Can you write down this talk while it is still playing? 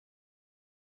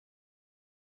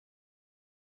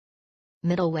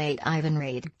Middleweight Ivan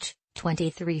Redkach,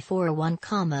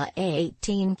 23-4-1,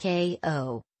 18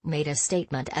 KO, made a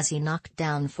statement as he knocked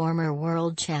down former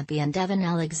world champion Devon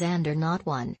Alexander not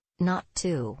one, not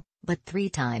two, but three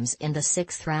times in the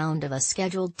sixth round of a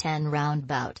scheduled 10-round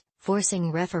bout,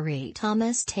 forcing referee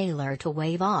Thomas Taylor to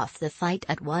wave off the fight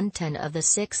at 1:10 of the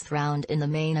sixth round in the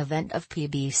main event of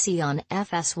PBC on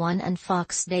FS1 and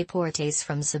Fox Deportes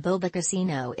from Saboba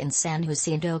Casino in San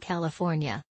Jacinto,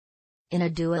 California. In a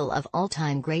duel of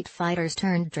all-time great fighters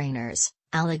turned trainers,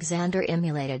 Alexander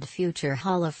emulated future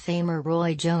Hall of Famer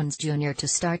Roy Jones Jr. to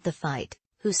start the fight,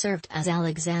 who served as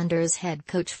Alexander's head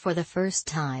coach for the first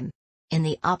time. In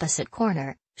the opposite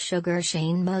corner, Sugar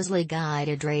Shane Mosley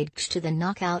guided Redkach to the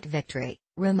knockout victory,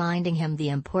 reminding him the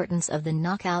importance of the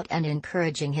knockout and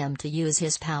encouraging him to use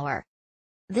his power.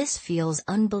 "This feels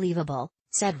unbelievable,"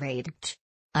 said Redkach.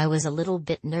 "I was a little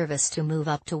bit nervous to move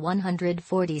up to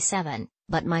 147,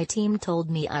 but my team told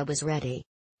me I was ready.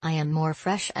 I am more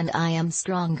fresh and I am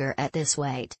stronger at this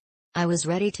weight. I was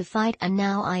ready to fight and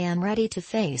now I am ready to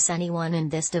face anyone in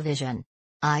this division.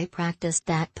 I practiced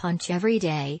that punch every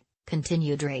day,"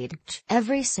 continued Redkach.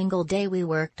 "Every single day we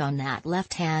worked on that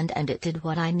left hand and it did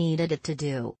what I needed it to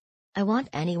do. I want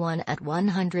anyone at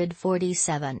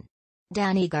 147.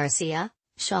 Danny Garcia,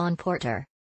 Sean Porter.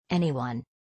 Anyone.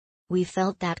 We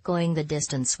felt that going the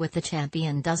distance with the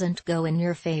champion doesn't go in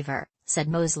your favor," said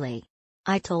Mosley.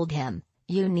 "I told him,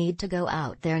 you need to go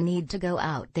out there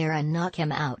and knock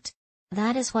him out.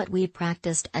 That is what we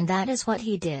practiced and that is what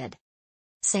he did."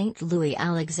 St. Louis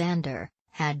Alexander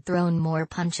had thrown more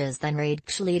punches than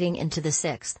Redkach leading into the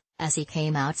sixth, as he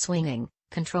came out swinging,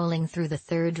 controlling through the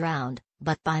third round,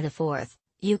 but by the fourth,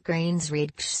 Ukraine's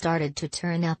Redkach started to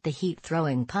turn up the heat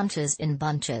throwing punches in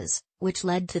bunches, which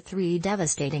led to three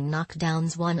devastating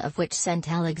knockdowns, one of which sent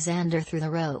Alexander through the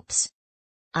ropes.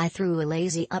 "I threw a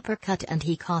lazy uppercut and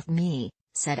he caught me,"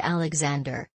 said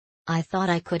Alexander. "I thought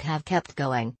I could have kept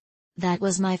going. That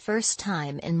was my first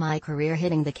time in my career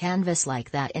hitting the canvas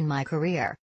like that in my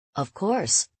career. Of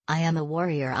course, I am a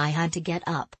warrior. I had to get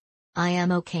up. I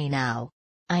am okay now.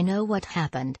 I know what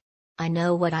happened. I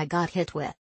know what I got hit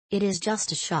with. It is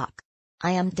just a shock.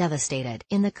 I am devastated."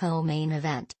 In the co-main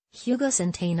event, Hugo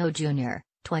Centeno Jr.,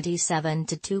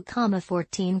 27-2,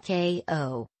 14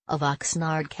 KO, of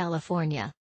Oxnard,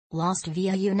 California, lost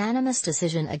via unanimous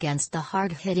decision against the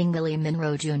hard-hitting Willie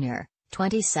Monroe Jr.,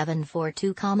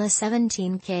 27-4-2,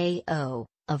 17 KO,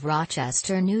 of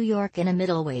Rochester, New York in a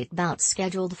middleweight bout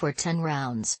scheduled for 10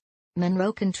 rounds.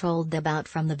 Monroe controlled the bout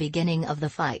from the beginning of the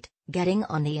fight, getting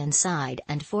on the inside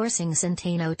and forcing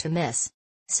Centeno to miss.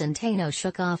 Centeno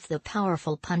shook off the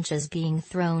powerful punches being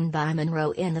thrown by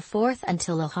Monroe in the fourth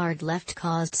until a hard left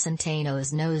caused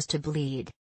Centeno's nose to bleed.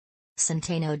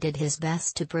 Centeno did his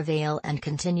best to prevail and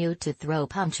continued to throw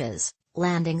punches,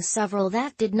 landing several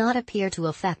that did not appear to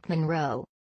affect Monroe.